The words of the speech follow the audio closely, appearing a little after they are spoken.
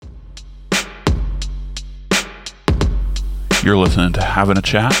You're listening to Having a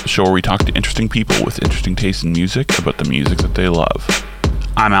Chat, the show where we talk to interesting people with interesting tastes in music about the music that they love.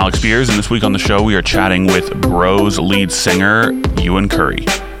 I'm Alex Beers, and this week on the show we are chatting with Bros lead singer Ewan Curry.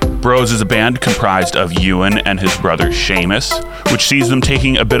 Bros is a band comprised of Ewan and his brother Seamus, which sees them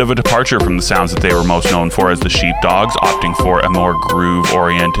taking a bit of a departure from the sounds that they were most known for as the Sheepdogs, opting for a more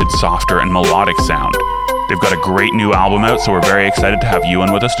groove-oriented, softer, and melodic sound. They've got a great new album out, so we're very excited to have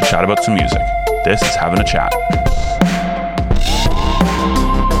Ewan with us to chat about some music. This is Having a Chat.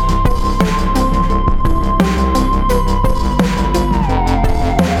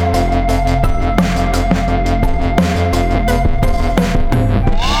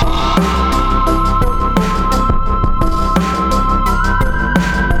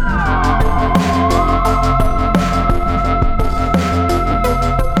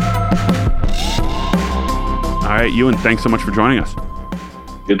 All right, Ewan, thanks so much for joining us.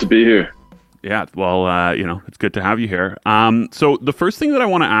 Good to be here. Yeah, well, it's good to have you here. So the first thing that I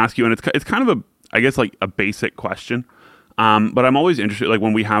want to ask you, and it's kind of a basic question, but I'm always interested, like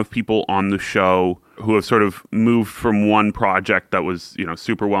when we have people on the show who have sort of moved from one project that was,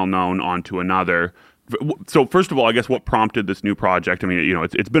 super well known onto another. So first of all, I guess what prompted this new project? I mean,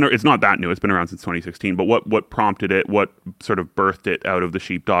 it's not that new. It's been around since 2016. But what prompted it? What sort of birthed it out of the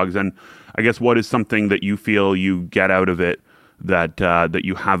Sheepdogs? And I guess what is something that you feel you get out of it that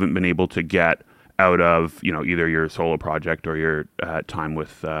you haven't been able to get out of either your solo project or your time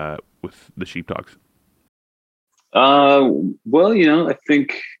with the Sheepdogs? I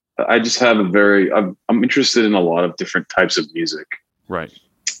think I just have I'm interested in a lot of different types of music. Right.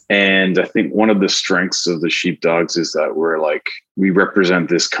 And I think one of the strengths of the Sheepdogs is that we represent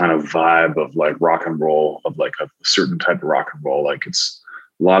this kind of vibe of like rock and roll, of like a certain type of rock and roll. Like it's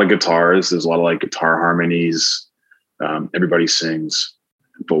a lot of guitars. There's a lot of like guitar harmonies. Everybody sings,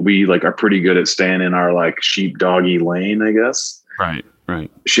 but we are pretty good at staying in our like sheepdoggy lane, I guess. Right.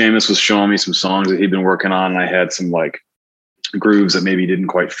 Seamus was showing me some songs that he'd been working on, and I had some like grooves that maybe didn't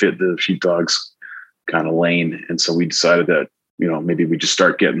quite fit the Sheepdogs kind of lane. And so we decided that, maybe we just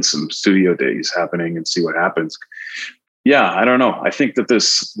start getting some studio days happening and see what happens. Yeah, I don't know. I think that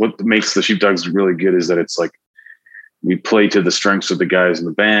what makes the Sheepdogs really good is that it's like we play to the strengths of the guys in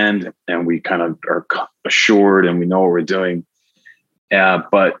the band, and we kind of are assured and we know what we're doing.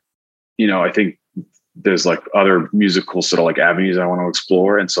 But, I think there's like other musical sort of like avenues I want to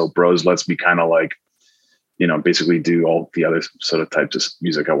explore. And so Bros lets me kind of like, basically do all the other sort of types of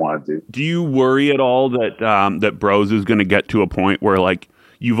music I want to do. Do you worry at all that that Bros is going to get to a point where like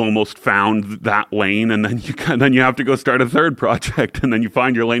you've almost found that lane, and then you have to go start a third project, and then you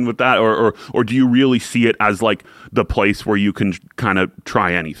find your lane with that, or do you really see it as like the place where you can kind of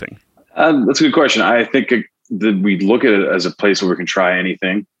try anything? That's a good question. I think that we look at it as a place where we can try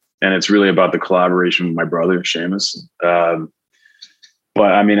anything, and it's really about the collaboration with my brother Seamus.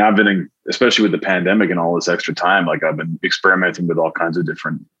 But I mean, I've been, especially with the pandemic and all this extra time, like I've been experimenting with all kinds of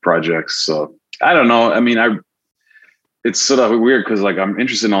different projects. So I don't know. I mean, it's sort of weird because like I'm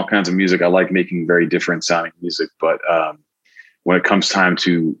interested in all kinds of music. I like making very different sounding music, but when it comes time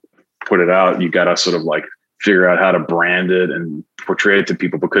to put it out, you got to sort of like figure out how to brand it and portray it to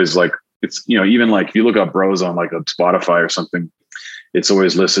people, because like it's, even like if you look up Bros on like a Spotify or something, it's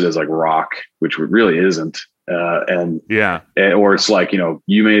always listed as like rock, which really isn't. Or it's like,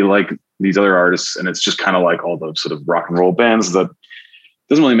 you may like these other artists and it's just kind of like all the sort of rock and roll bands that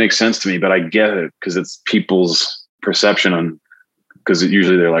doesn't really make sense to me, but I get it because it's people's perception on, because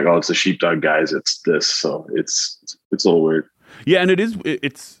usually they're like, oh, it's the Sheepdog guys, it's this. So it's a little weird. Yeah. And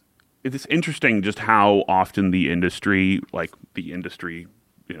it's interesting just how often the industry,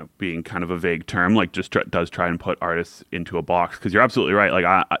 being kind of a vague term, like just does try and put artists into a box. Cause you're absolutely right. Like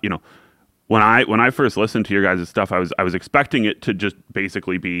when I first listened to your guys' stuff, I was expecting it to just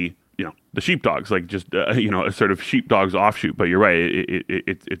basically be, the Sheepdogs, like just, a sort of Sheepdogs offshoot. But you're right.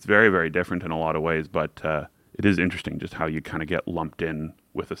 It's very, very different in a lot of ways. But it is interesting just how you kind of get lumped in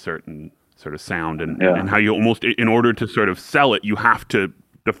with a certain sort of sound and how you almost, in order to sort of sell it, you have to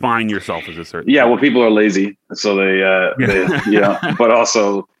define yourself as a certain. Yeah. Well, people are lazy. So they but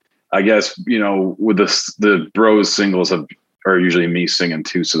also I guess, with the Bros singles are usually me singing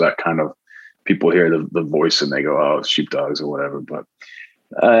too. So that kind of, people hear the voice and they go, oh, it's Sheepdogs or whatever. But,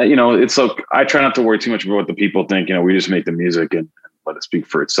 it's so I try not to worry too much about what the people think. We just make the music and let it speak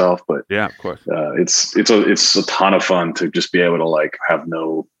for itself. But yeah, of course, it's a ton of fun to just be able to like have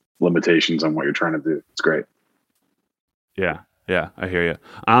no limitations on what you're trying to do. It's great. Yeah, I hear you.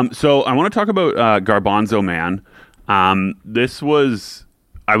 So I want to talk about Garbanzo Man. This was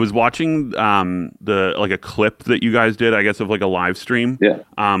I was watching the like a clip that you guys did, I guess, of like a live stream. Yeah.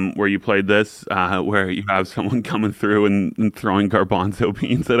 Where you played this, where you have someone coming through and throwing garbanzo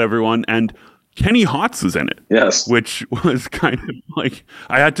beans at everyone, and Kenny Hotz is in it. Yes. Which was kind of like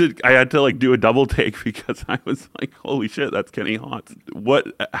I had to like do a double take because I was like, holy shit, that's Kenny Hotz.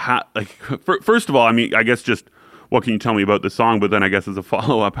 First of all, I mean, I guess just what can you tell me about the song? But then I guess as a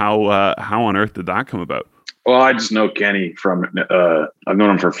follow up, how on earth did that come about? Well, I just know Kenny from I've known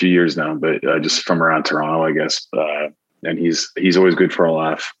him for a few years now, but just from around Toronto, I guess. And he's always good for a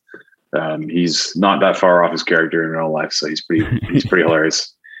laugh. He's not that far off his character in real life, so he's pretty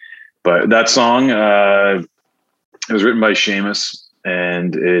hilarious. But that song, it was written by Seamus,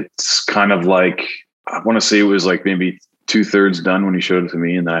 and it's kind of like, I want to say it was like maybe 2/3 done when he showed it to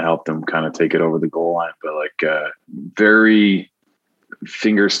me, and then I helped him kind of take it over the goal line. But like very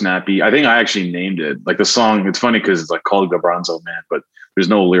finger snappy. I think I actually named it. Like the song, it's funny because it's like called Garbanzo Man, but there's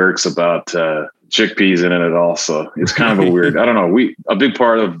no lyrics about chickpeas in it at all. So it's kind of a weird, I don't know. A big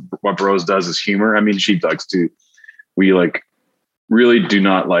part of what Bros does is humor. I mean, Sheepdogs too. We like really do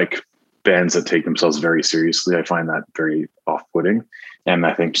not like bands that take themselves very seriously. I find that very off-putting. And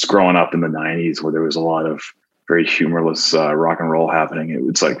I think just growing up in the 90s where there was a lot of very humorless rock and roll happening,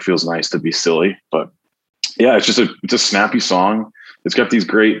 it's like feels nice to be silly. But yeah, it's a snappy song. It's got these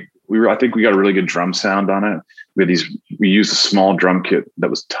great, I think we got a really good drum sound on it. We used a small drum kit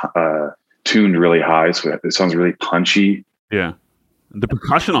that was tuned really high. So it sounds really punchy. Yeah. The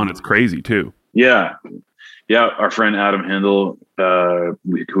percussion on it's crazy too. Yeah. Yeah, our friend Adam Hindle, who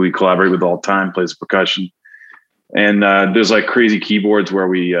we collaborate with all the time, plays percussion. And there's like crazy keyboards where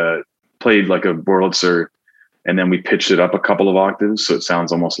we played like a Wurlitzer, and then we pitched it up a couple of octaves, so it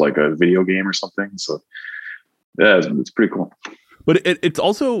sounds almost like a video game or something. So yeah, it's pretty cool. But it's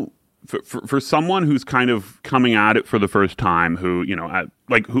also for someone who's kind of coming at it for the first time, who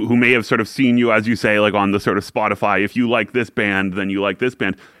who may have sort of seen you, as you say, like on the sort of Spotify. If you like this band, then you like this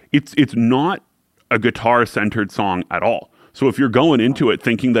band. It's not a guitar-centered song at all. So if you're going into it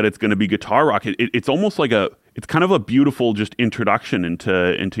thinking that it's going to be guitar rock, it's almost like it's kind of a beautiful just introduction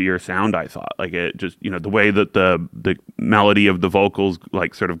into your sound. I thought, like, it just, the way that the melody of the vocals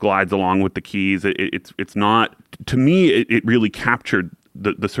like sort of glides along with the keys. It's not, to me, it really captured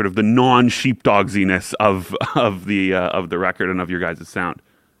the sort of the non-sheepdogsiness of the record and of your guys' sound.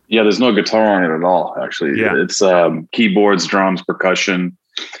 Yeah, there's no guitar on it at all. Actually, yeah. It's keyboards, drums, percussion.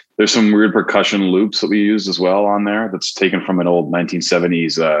 There's some weird percussion loops that we used as well on there. That's taken from an old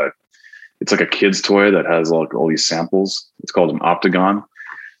 1970s. It's like a kid's toy that has like all these samples. It's called an Optagon,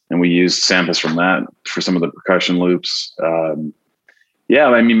 and we used samples from that for some of the percussion loops. Yeah,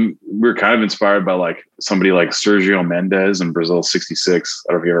 I mean, we're kind of inspired by like somebody like Sergio Mendes and Brazil 66.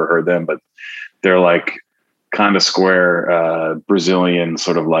 I don't know if you ever heard them, but they're like kind of square Brazilian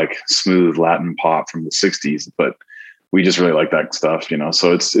sort of like smooth Latin pop from the 60s, but we just really like that stuff,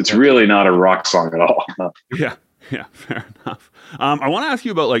 so it's really not a rock song at all. Yeah, fair enough. I want to ask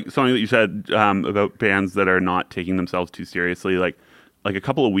you about like something that you said about bands that are not taking themselves too seriously. Like a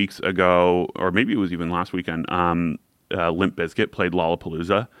couple of weeks ago, or maybe it was even last weekend, Limp Bizkit played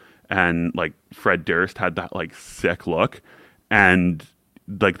Lollapalooza, and like Fred Durst had that like sick look, and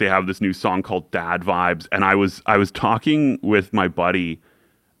like they have this new song called Dad Vibes, and I was talking with my buddy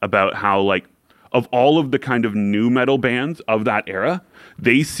about how like, of all of the kind of new metal bands of that era,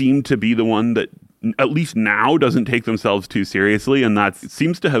 they seem to be the one that, at least now, doesn't take themselves too seriously, and that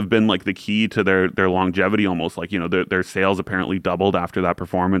seems to have been like the key to their longevity almost. Like, their sales apparently doubled after that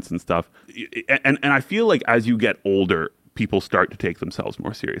performance and stuff. And I feel like as you get older, people start to take themselves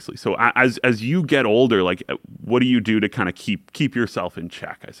more seriously. So as you get older, like, what do you do to kind of keep yourself in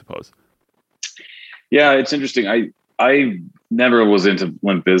check, I suppose? Yeah, it's interesting. I never was into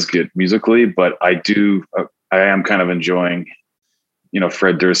Limp Bizkit musically, but I am kind of enjoying,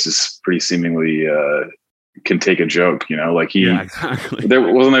 Fred Durst is pretty seemingly can take a joke, like yeah, exactly.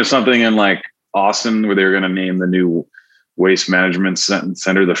 There something in like Austin where they were going to name the new waste management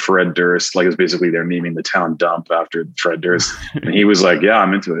center the Fred Durst, like it's basically they're naming the town dump after Fred Durst. And he was like, yeah,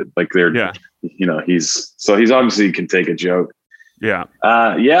 I'm into it. Like he's obviously can take a joke. Yeah.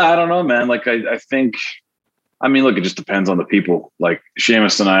 Yeah, I don't know, man. Like I think, I mean, look, it just depends on the people. Like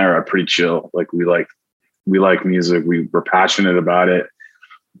Seamus and I are pretty chill. Like we like music. We're passionate about it,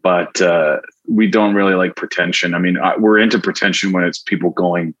 but we don't really like pretension. I mean, we're into pretension when it's people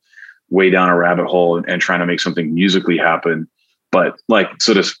going way down a rabbit hole and trying to make something musically happen. But like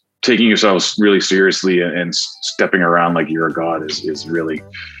sort of taking yourselves really seriously and stepping around like you're a god is really,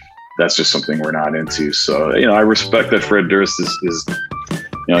 that's just something we're not into. So, I respect that Fred Durst is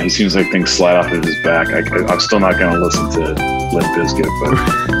You know, he seems like things slide off of his back. I'm still not going to listen to Limp Bizkit, but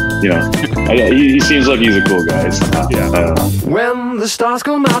you know, he seems like he's a cool guy. When the stars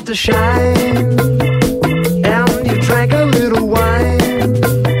come out to shine and you drank a little wine,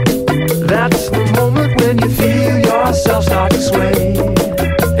 that's the moment when you feel yourself start to sway,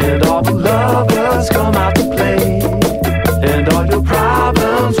 and all the lovers come out to play, and all your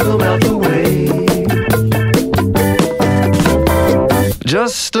problems will melt away.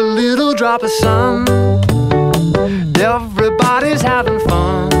 Just a little drop of sun, everybody's having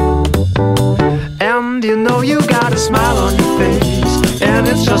fun, and you know you got a smile on your face, and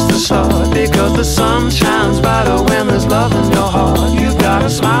it's just the start, because the sun shines brighter when there's love in your heart. You got a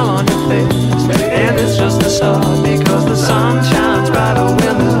smile on your face, and it's just the start, because the sun shines brighter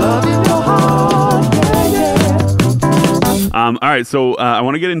when there's love in your heart. All right, so I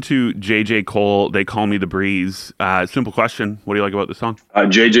want to get into J.J. Cole, They Call Me the Breeze. Simple question. What do you like about the song?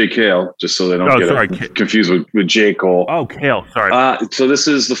 J.J. Cale, just so they don't get confused with J. Cole. Oh, Cale, sorry. So this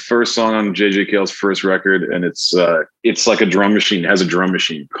is the first song on J.J. Cale's first record, and it's like a drum machine. It has a drum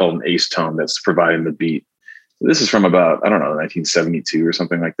machine called an Ace Tone that's providing the beat. This is from about, 1972 or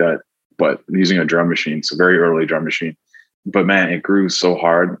something like that, but using a drum machine. It's a very early drum machine. But man, it grooves so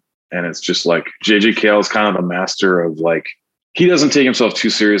hard, and it's just like J.J. Cale is kind of a master of like, he doesn't take himself too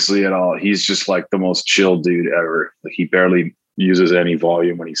seriously at all. He's just like the most chill dude ever. Like, he barely uses any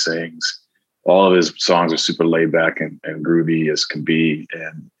volume when he sings. All of his songs are super laid back and groovy as can be.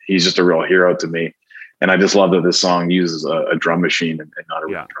 And he's just a real hero to me. And I just love that this song uses a drum machine and not a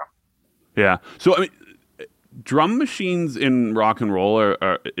real drum. Yeah. So, I mean, drum machines in rock and roll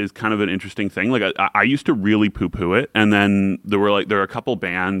is kind of an interesting thing. Like, I used to really poo-poo it. And then there are a couple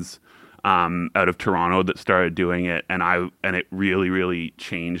bands out of Toronto that started doing it, and it really, really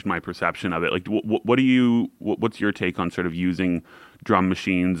changed my perception of it. Like, what's your take on sort of using drum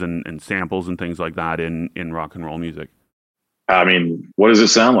machines and samples and things like that in rock and roll music? I mean, what does it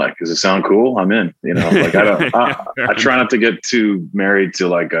sound like? Does it sound cool? I'm in. You know, like I try not to get too married to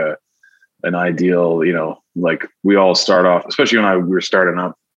like an ideal. You know, like we all start off, especially when we were starting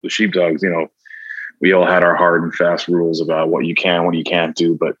up the Sheepdogs. You know, we all had our hard and fast rules about what you can, what you can't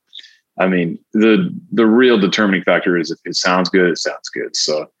do, but I mean, the real determining factor is if it sounds good, it sounds good.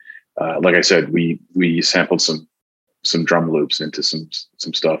 So, like I said, we sampled some drum loops into some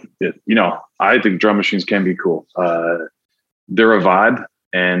stuff. I think drum machines can be cool. They're a vibe,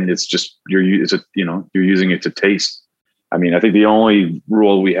 and it's just you're using it to taste. I mean, I think the only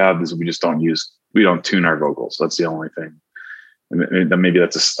rule we have is we don't tune our vocals. That's the only thing. And maybe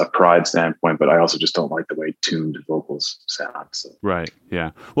that's a pride standpoint, but I also just don't like the way tuned vocals sound. So. Right.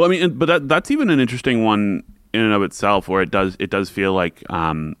 Yeah. Well, I mean, but that's even an interesting one in and of itself, where it does feel like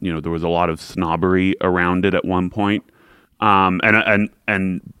there was a lot of snobbery around it at one point, but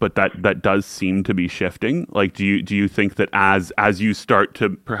that does seem to be shifting. Like, do you think that as you start to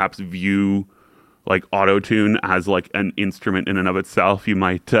perhaps view like auto-tune as like an instrument in and of itself, you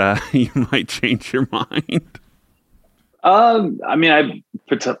might change your mind? I mean,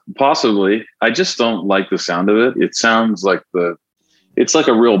 possibly. I just don't like the sound of it. It sounds like it's like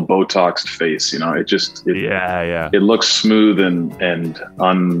a real Botoxed face, you know. It looks smooth and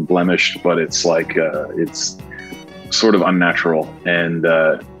unblemished, but it's like it's sort of unnatural and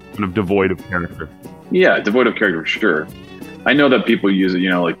kind of devoid of character. Yeah, devoid of character, sure. I know that people use it,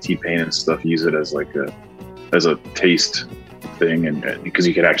 like T-Pain and stuff use it as like a taste thing, and because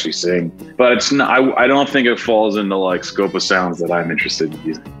you could actually sing, but it's not. I don't think it falls into like scope of sounds that I'm interested in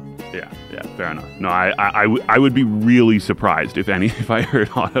using. Yeah, fair enough. No, I would be really surprised if I heard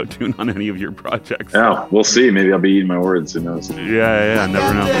auto-tune on any of your projects. Yeah, we'll see. Maybe I'll be eating my words. Who knows? Yeah,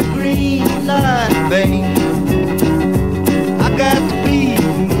 never know. I got to be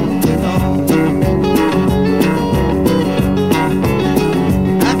moving on.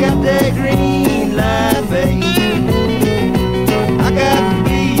 I got that green light, baby. I got to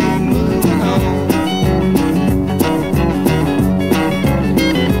be moving on.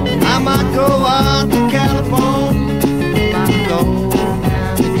 I might go out to California, I might go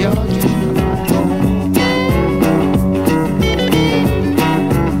down to Georgia,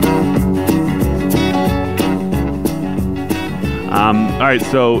 All right,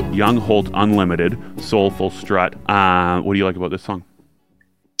 so Young Holt Unlimited, Soulful Strut. What do you like about this song?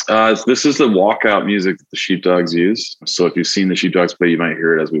 This is the walkout music that the Sheepdogs use. So if you've seen the Sheepdogs play, you might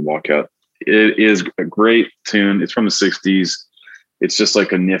hear it as we walk out. It is a great tune. It's from the 60s. It's just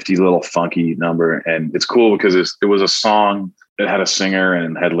like a nifty little funky number. And it's cool because it was a song that had a singer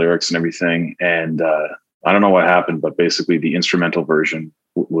and had lyrics and everything. And I don't know what happened, but basically the instrumental version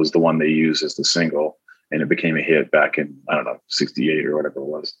was the one they used as the single. and it became a hit back in, I don't know, 68 or whatever it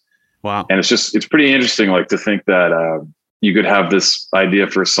was. Wow. And it's pretty interesting, like, to think that you could have this idea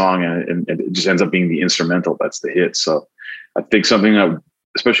for a song and it just ends up being the instrumental that's the hit. So I think something that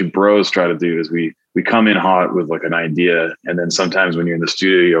especially bros try to do is we come in hot with like an idea, and then sometimes when you're in the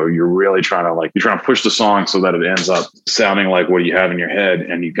studio, you're really trying to push the song so that it ends up sounding like what you have in your head,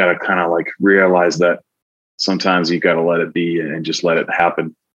 and you got to kind of like realize that sometimes you got to let it be and just let it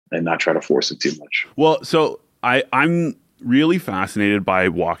happen and not try to force it too much. Well, so I'm really fascinated by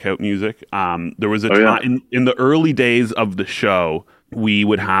walkout music. There was a time in the early days of the show, we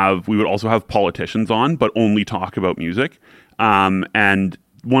would also have politicians on, but only talk about music. And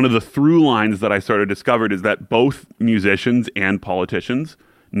one of the through lines that I sort of discovered is that both musicians and politicians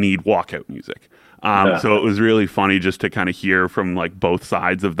need walkout music. So it was really funny just to kind of hear from like both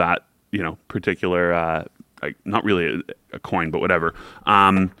sides of that, particular, like not really a coin, but whatever.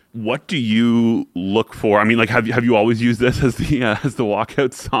 What do you look for? I mean, like, have you always used this as the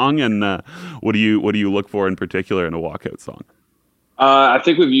walkout song? And what do you look for in particular in a walkout song? I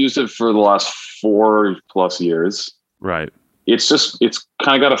think we've used it for the last 4+ years. Right. It's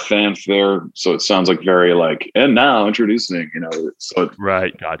kind of got a fanfare, so it sounds like very like, and now introducing,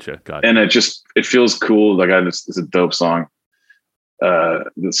 right. Gotcha. And it feels cool. Like it's a dope song.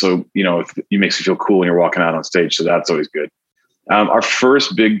 So, it makes you feel cool when you're walking out on stage. So that's always good. Our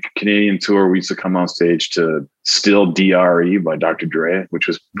first big Canadian tour, we used to come on stage to Still DRE by Dr. Dre, which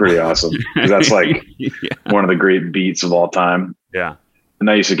was pretty awesome. That's like one of the great beats of all time. Yeah. And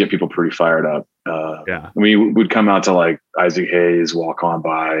that used to get people pretty fired up. We would come out to like Isaac Hayes, Walk On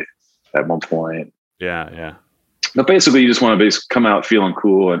By at one point. Yeah. But basically you just want to come out feeling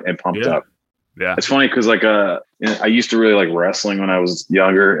cool and pumped up. Yeah. It's funny because like I used to really like wrestling when I was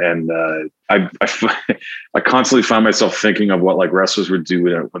younger, and I constantly find myself thinking of what like wrestlers would do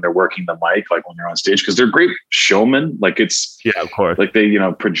when they're working the mic, like when they're on stage, because they're great showmen. Like of course. Like they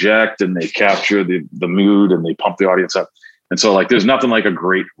project and they capture the mood and they pump the audience up. And so like there's nothing like a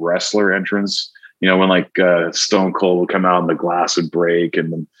great wrestler entrance. When like Stone Cold would come out and the glass would break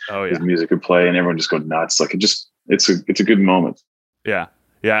and then his music would play and everyone just go nuts. Like it's a good moment. Yeah.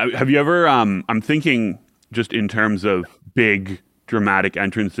 Yeah. Have you ever, I'm thinking just in terms of big dramatic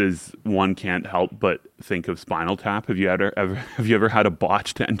entrances, one can't help but think of Spinal Tap. Have you ever had a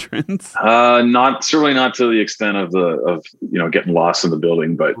botched entrance? Certainly not to the extent of getting lost in the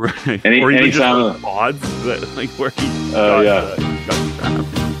building, but right. anytime pods that like where he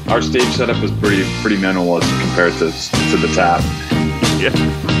our stage setup was pretty minimalist compared to the tap. Yeah.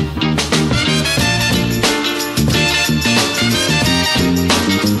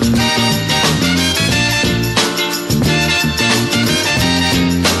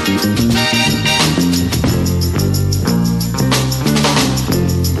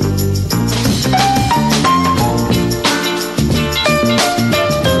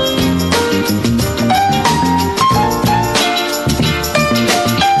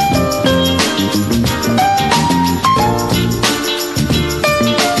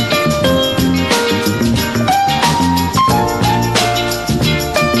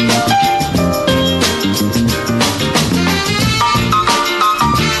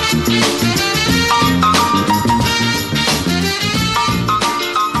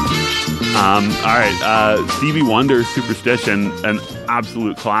 All right, Stevie Wonder, Superstition, an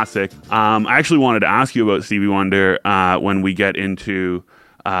absolute classic. I actually wanted to ask you about Stevie Wonder when we get into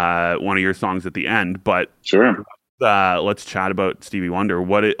one of your songs at the end, but sure. Let's chat about Stevie Wonder.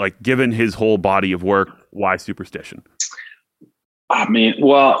 Given his whole body of work, why Superstition? I mean,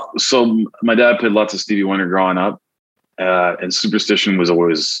 well, so my dad played lots of Stevie Wonder growing up, and Superstition was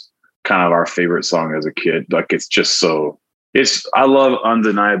always kind of our favorite song as a kid. Like I love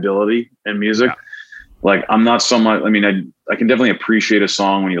undeniability in music. Yeah. Like I'm not so much, I mean, I can definitely appreciate a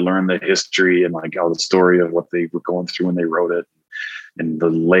song when you learn the history and like all the story of what they were going through when they wrote it and the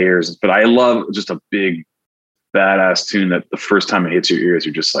layers. But I love just a big badass tune that the first time it hits your ears,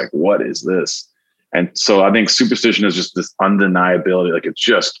 you're just like, what is this? And so I think Superstition is just this undeniability. Like it's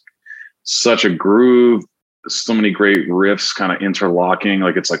just such a groove. So many great riffs kind of interlocking.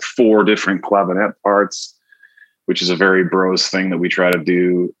 Like it's like 4 different clavinet parts, which is a very bros thing that we try to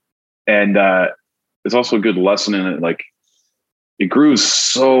do. And it's also a good lesson in it. Like it grooves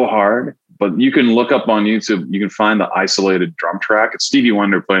so hard, but you can look up on YouTube, you can find the isolated drum track. It's Stevie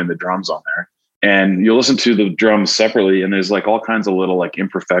Wonder playing the drums on there. And you'll listen to the drums separately, and there's like all kinds of little like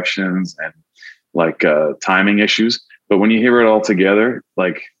imperfections and like timing issues. But when you hear it all together,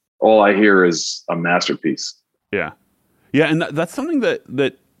 like all I hear is a masterpiece. Yeah. Yeah. And that's something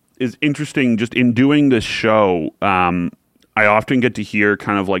that is interesting just in doing this show. I often get to hear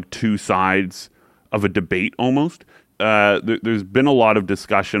kind of like 2 sides a debate almost. There's been a lot of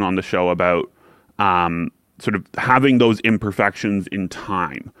discussion on the show about sort of having those imperfections in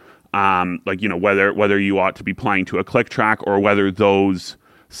time. Like, you know, whether you ought to be playing to a click track or whether those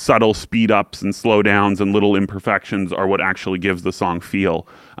subtle speed ups and slow downs and little imperfections are what actually gives the song feel.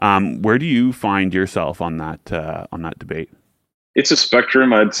 Where do you find yourself on that debate? It's a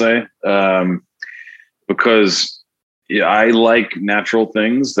spectrum, I'd say, because I like natural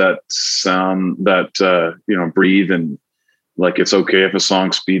things that sound that breathe, and like it's okay if a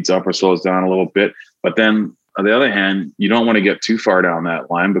song speeds up or slows down a little bit. But then on the other hand, you don't want to get too far down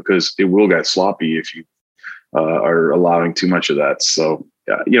that line because it will get sloppy if you are allowing too much of that. So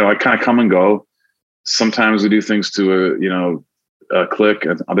I kind of come and go. Sometimes we do things to a click,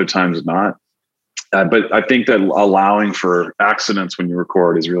 and other times not. But I think that allowing for accidents when you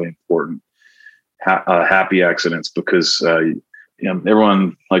record is really important. Happy accidents, because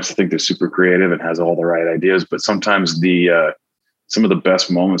everyone likes to think they're super creative and has all the right ideas, but sometimes some of the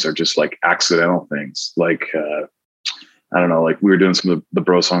best moments are just like accidental things. Like I don't know, like we were doing some of the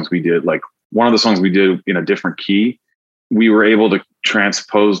bro songs we did. Like one of the songs we did in a different key, we were able to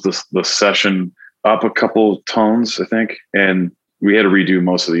transpose the session up a couple tones, I think, and we had to redo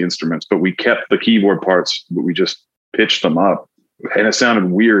most of the instruments, but we kept the keyboard parts, but we just pitched them up, and it sounded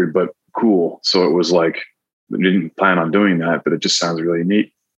weird but cool. So it was like, we didn't plan on doing that, but it just sounds really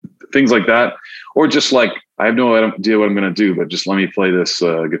neat. Things like that, or just like, I have no idea what I'm going to do, but just let me play this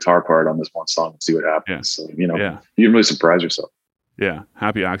guitar part on this one song and see what happens. Yeah. So, you can really surprise yourself. Yeah,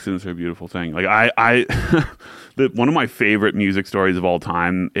 happy accidents are a beautiful thing. Like I one of my favorite music stories of all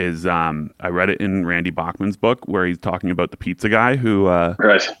time is I read it in Randy Bachman's book where he's talking about the pizza guy who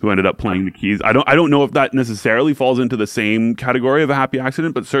ended up playing the keys. I don't know if that necessarily falls into the same category of a happy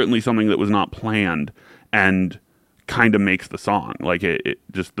accident, but certainly something that was not planned and kind of makes the song. Like it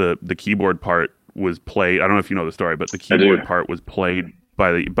just the keyboard part was played. I don't know if you know the story, but the keyboard part was played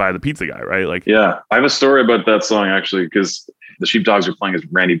by the pizza guy, right? Like, yeah, I have a story about that song actually, because the Sheepdogs were playing as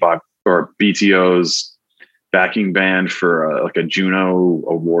Randy Bach or BTO's backing band for like a Juno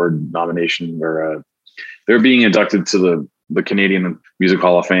Award nomination, where they're being inducted to the Canadian Music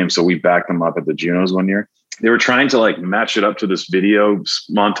Hall of Fame. So we backed them up at the Junos one year. They were trying to like match it up to this video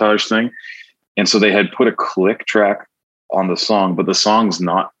montage thing, and so they had put a click track on the song, but the song's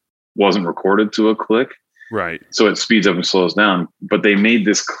wasn't recorded to a click. Right. So it speeds up and slows down, but they made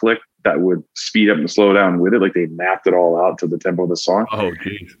this click that would speed up and slow down with it. Like they mapped it all out to the tempo of the song. Oh,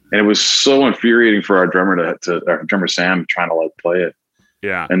 geez. And it was so infuriating for our drummer our drummer Sam trying to like play it.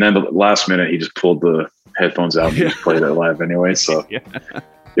 Yeah. And then the last minute he just pulled the headphones out and just played it live anyway. So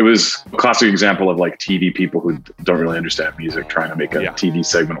it was a classic example of like TV people who don't really understand music trying to make a TV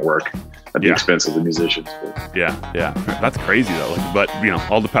segment work at the expense of the musicians. But. Yeah. That's crazy though. Like, but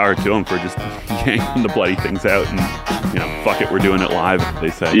all the power to them for just yanking the bloody things out and fuck it, we're doing it live. They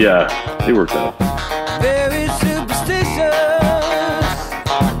said. Yeah, it worked out. Very superstitious,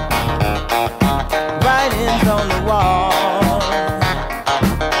 writings on the wall.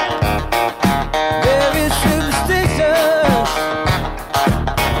 Very superstitious,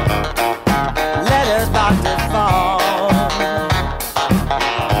 letters about to fall.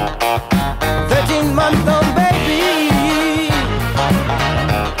 13-month-old baby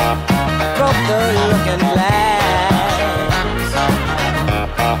broke the looking glass.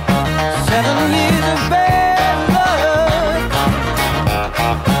 7 years of bad luck,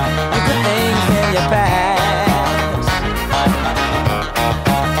 the good things in your past.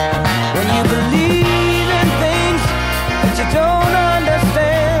 When you believe in things that you don't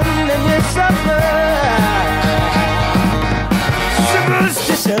understand, and you suffer.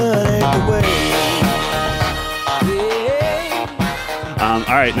 Superstition ain't the way.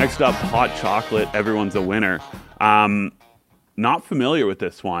 All right, next up, Hot Chocolate, Everyone's a Winner. Not familiar with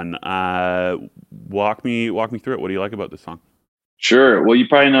this one. Walk me through it. What do you like about this song? Sure. Well, you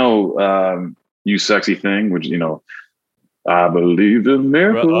probably know You Sexy Thing, which, I believe in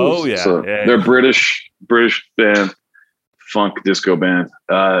miracles. Oh, yeah. So they're British band, funk disco band.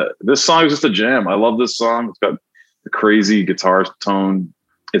 This song is just a jam. I love this song. It's got a crazy guitar tone.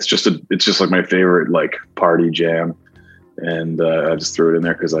 It's just like my favorite like party jam. And I just threw it in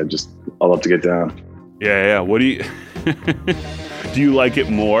there because I love to get down. Yeah. What do you do you like it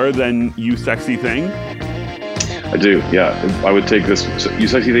more than You Sexy Thing? I do, yeah. I would take this. You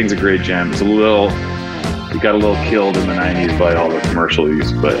Sexy Thing's a great jam. It got a little killed in the 90s by all the commercial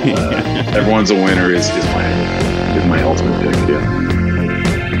use, but Everyone's a Winner is my ultimate pick, yeah.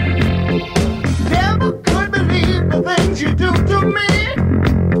 Never could believe the things you do to me.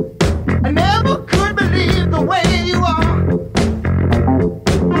 I never could believe the way you are.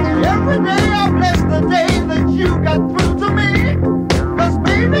 Every day I bless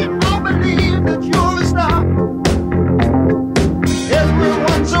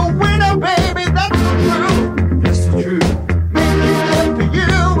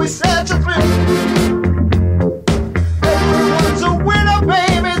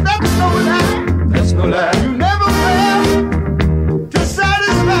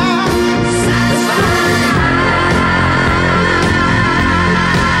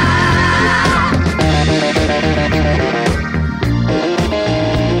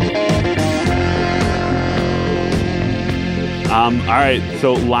All right,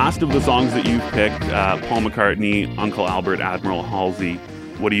 so last of the songs that you've picked, Paul McCartney, Uncle Albert, Admiral Halsey.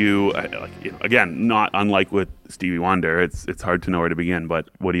 What do you, again, not unlike with Stevie Wonder, it's hard to know where to begin, but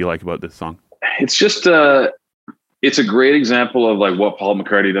what do you like about this song? It's just, it's a great example of like what Paul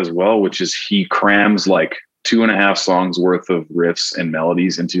McCartney does well, which is he crams like 2.5 songs worth of riffs and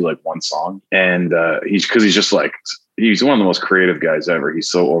melodies into like one song. And he's just like, he's one of the most creative guys ever. He's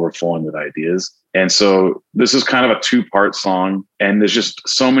so overflowing with ideas. And so this is kind of a 2-part song. And there's just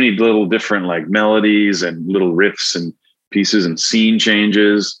so many little different like melodies and little riffs and pieces and scene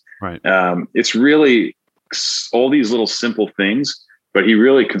changes. Right. It's really all these little simple things, but he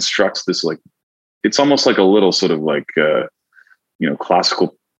really constructs this like, it's almost like a little sort of like,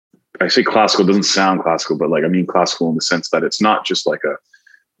 classical. I say classical, doesn't sound classical, but like, I mean, classical in the sense that it's not just like a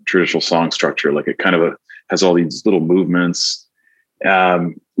traditional song structure. Like it kind of has all these little movements,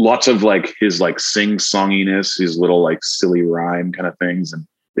 lots of like his like sing-songiness, his little like silly rhyme kind of things. And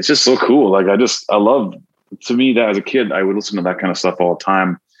it's just so cool. Like I love, to me, that as a kid, I would listen to that kind of stuff all the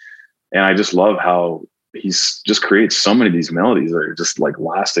time. And I just love how he's just creates so many of these melodies that are just like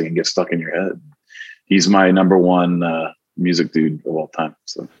lasting and get stuck in your head. He's my number one music dude of all time.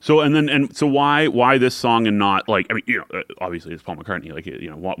 So why this song and not like, I mean, obviously it's Paul McCartney, like,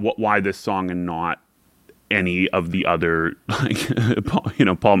 why this song and not any of the other like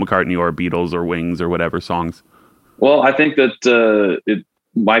Paul McCartney or Beatles or Wings or whatever songs? Well, I think that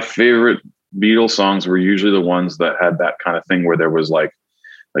my favorite Beatles songs were usually the ones that had that kind of thing where there was like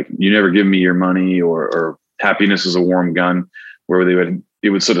You Never Give Me Your Money or Happiness Is a Warm Gun, where it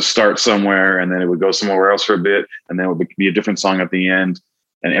would sort of start somewhere and then it would go somewhere else for a bit and then it would be a different song at the end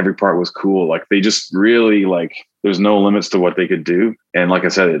and every part was cool. Like they just really like, there's no limits to what they could do. And like I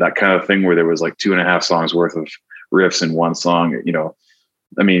said, that kind of thing where there was like 2.5 songs worth of riffs in one song,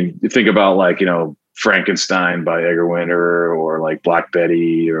 I mean, you think about like, Frankenstein by Edgar Winter or like Black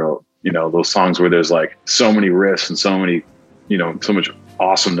Betty or, those songs where there's like so many riffs and so many, so much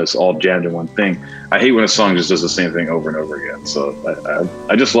awesomeness all jammed in one thing. I hate when a song just does the same thing over and over again. So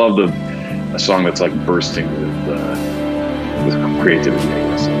I just love a song that's like bursting with creativity, I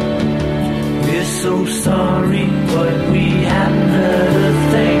guess. We're so sorry, but we haven't heard a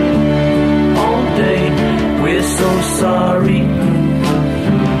thing all day. We're so sorry,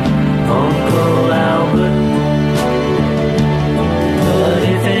 Uncle Albert. But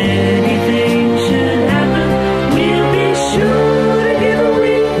if anything should happen, we'll be sure to give a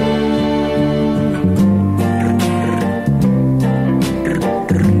ring.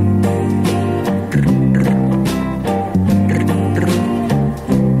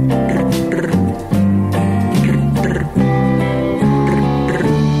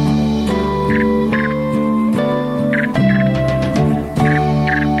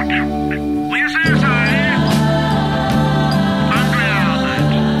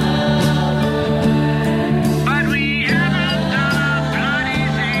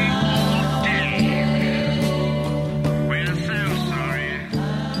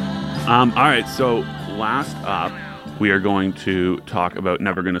 All right, so last up, we are going to talk about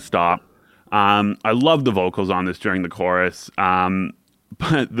Never Gonna Stop. I love the vocals on this during the chorus, but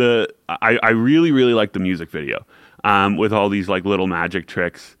I really, really like the music video with all these like little magic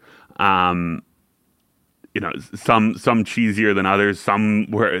tricks. Some cheesier than others, some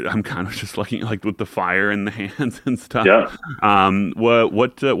where I'm kind of just looking like with the fire in the hands and stuff. Yeah.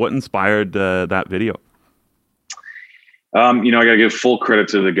 What inspired that video? I got to give full credit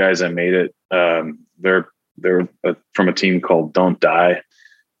to the guys that made it. They're from a team called Don't Die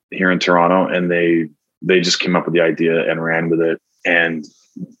here in Toronto, and they just came up with the idea and ran with it, and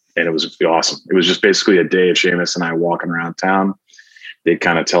it was awesome. It was just basically a day of Seamus and I walking around town. They'd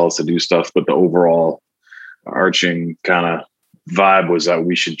kind of tell us to do stuff, but the overall arching kind of vibe was that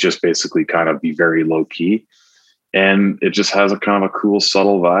we should just basically kind of be very low key, and it just has a kind of a cool,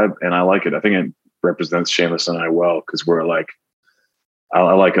 subtle vibe, and I like it. I think it represents Seamus and I well, because we're like, I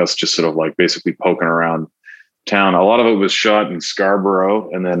like us just sort of like basically poking around town. A lot of it was shot in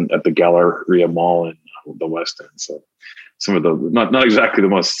Scarborough and then at the Galleria Mall in the West End. So some of the not exactly the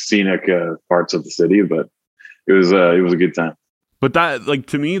most scenic parts of the city, but it was a good time. But that, like,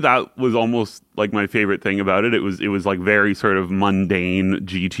 to me, that was almost like my favorite thing about it. It was like very sort of mundane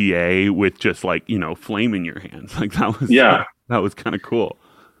GTA with just like, flame in your hands. Like that was kind of cool.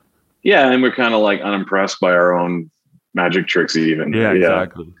 Yeah, and we're kind of like unimpressed by our own magic tricks, even. Yeah,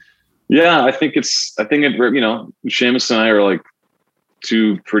 exactly. Yeah, I think Seamus and I are like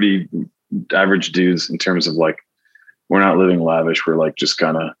two pretty average dudes in terms of like, we're not living lavish. We're like just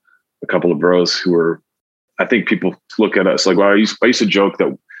kind of a couple of bros who are, I think people look at us like, well, I used to joke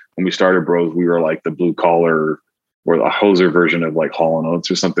that when we started Bros, we were like the blue collar or a hoser version of like Hall &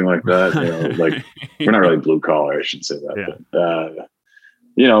 Oates or something like that. You know, like we're not really blue collar, I should say that. Yeah. But,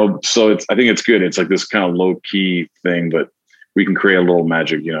 you know, so I think it's good. It's like this kind of low key thing, but we can create a little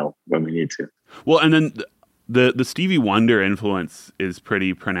magic, you know, when we need to. Well, and then the Stevie Wonder influence is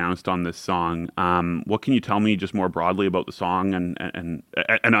pretty pronounced on this song. What can you tell me just more broadly about the song and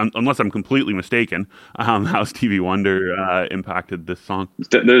unless I'm completely mistaken, how Stevie Wonder impacted this song?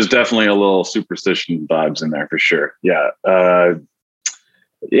 There's definitely a little superstition vibes in there for sure. Yeah.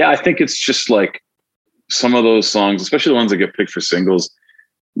 Yeah, I think it's just like some of those songs, especially the ones that get picked for singles,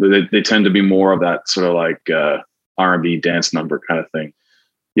 they tend to be more of that sort of like R&B dance number kind of thing.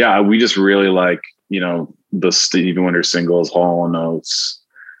 Yeah, we just really like, you know, the Stevie Wonder singles, Hall & Oates,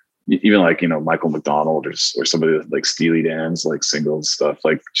 even like, you know, Michael McDonald or somebody like Steely Dan's like singles stuff.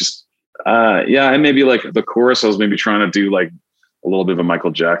 Like just, yeah. And maybe like the chorus, I was maybe trying to do like a little bit of a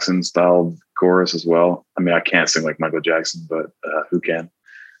Michael Jackson style chorus as well. I mean, I can't sing like Michael Jackson, but who can?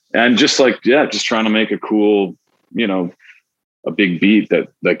 And just like, yeah, just trying to make a cool, you know, a big beat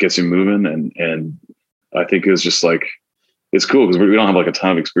that gets you moving. And I think it was just like, it's cool because we don't have like a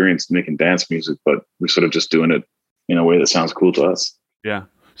ton of experience making dance music, but we're sort of just doing it in a way that sounds cool to us. Yeah.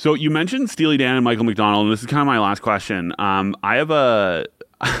 So you mentioned Steely Dan and Michael McDonald, and this is kind of my last question. I have a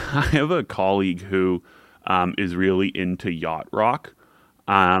colleague who is really into yacht rock.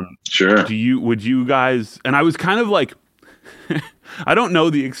 Sure. Would you guys? And I was kind of like, I don't know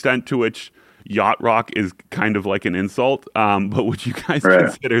the extent to which yacht rock is kind of like an insult, but would you guys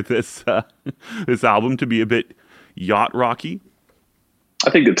consider this album to be a bit yacht rocky? I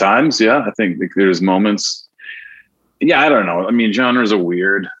think at times, yeah. I think there's moments. Yeah, I don't know. I mean, genres are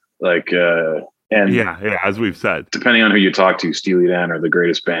weird. Like, and yeah, as we've said, depending on who you talk to, Steely Dan or the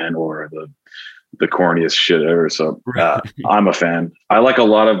greatest band or the corniest shit ever. So I'm a fan. I like a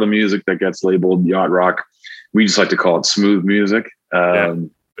lot of the music that gets labeled yacht rock. We just like to call it smooth music. There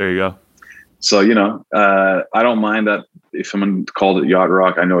you go. So, you know, I don't mind that if someone called it yacht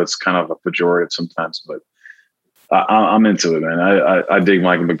rock. I know it's kind of a pejorative sometimes, but I'm into it, man. I dig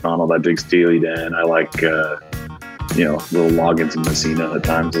Michael McDonald. I dig Steely Dan. I like, you know, little Loggins and Messina at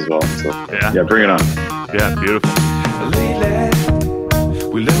times as well. So yeah, bring it on. Yeah, beautiful. Lately,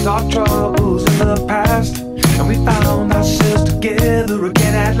 we left our troubles in the past, and we found ourselves together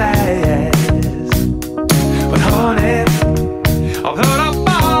again at last. But honey, I've heard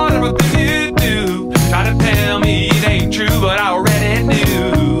about everything you do. Try to tell me it ain't true, but I already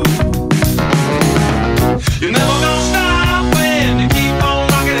knew. You're never gonna stop when you keep on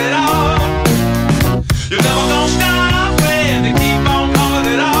rocking it off. You're never gonna stop when you keep on calling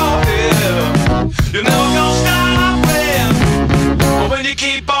it off. Yeah. You're never gonna stop when you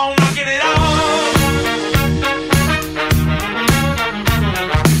keep on rocking it off.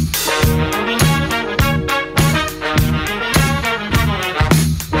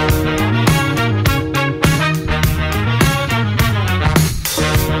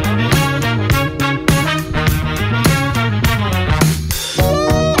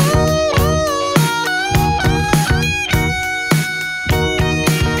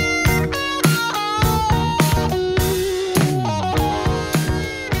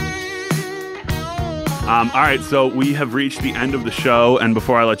 All right, so we have reached the end of the show, and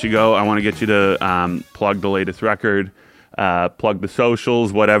before I let you go, I want to get you to plug the latest record, plug the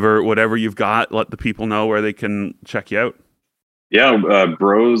socials, whatever you've got. Let the people know where they can check you out. Yeah,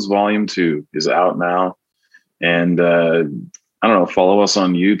 Bros Volume 2 is out now, and I don't know, follow us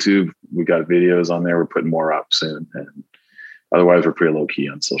on YouTube. We got videos on there. We're putting more up soon, and otherwise we're pretty low key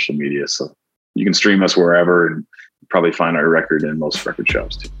on social media. So you can stream us wherever, and probably find our record in most record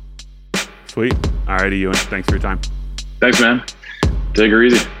shops too. Sweet. All righty, Ewan. Thanks for your time. Thanks, man. Take her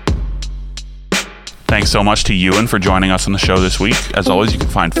easy. Thanks so much to Ewan for joining us on the show this week. As always, you can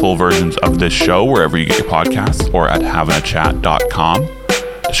find full versions of this show wherever you get your podcasts or at havinachat.com.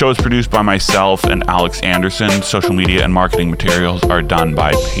 The show is produced by myself and Alex Anderson. Social media and marketing materials are done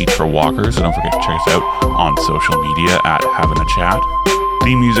by Petra Walker, so don't forget to check us out on social media at havinachat.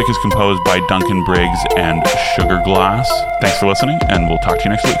 Theme music is composed by Duncan Briggs and Sugar Glass. Thanks for listening, and we'll talk to you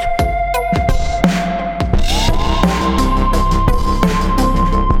next week.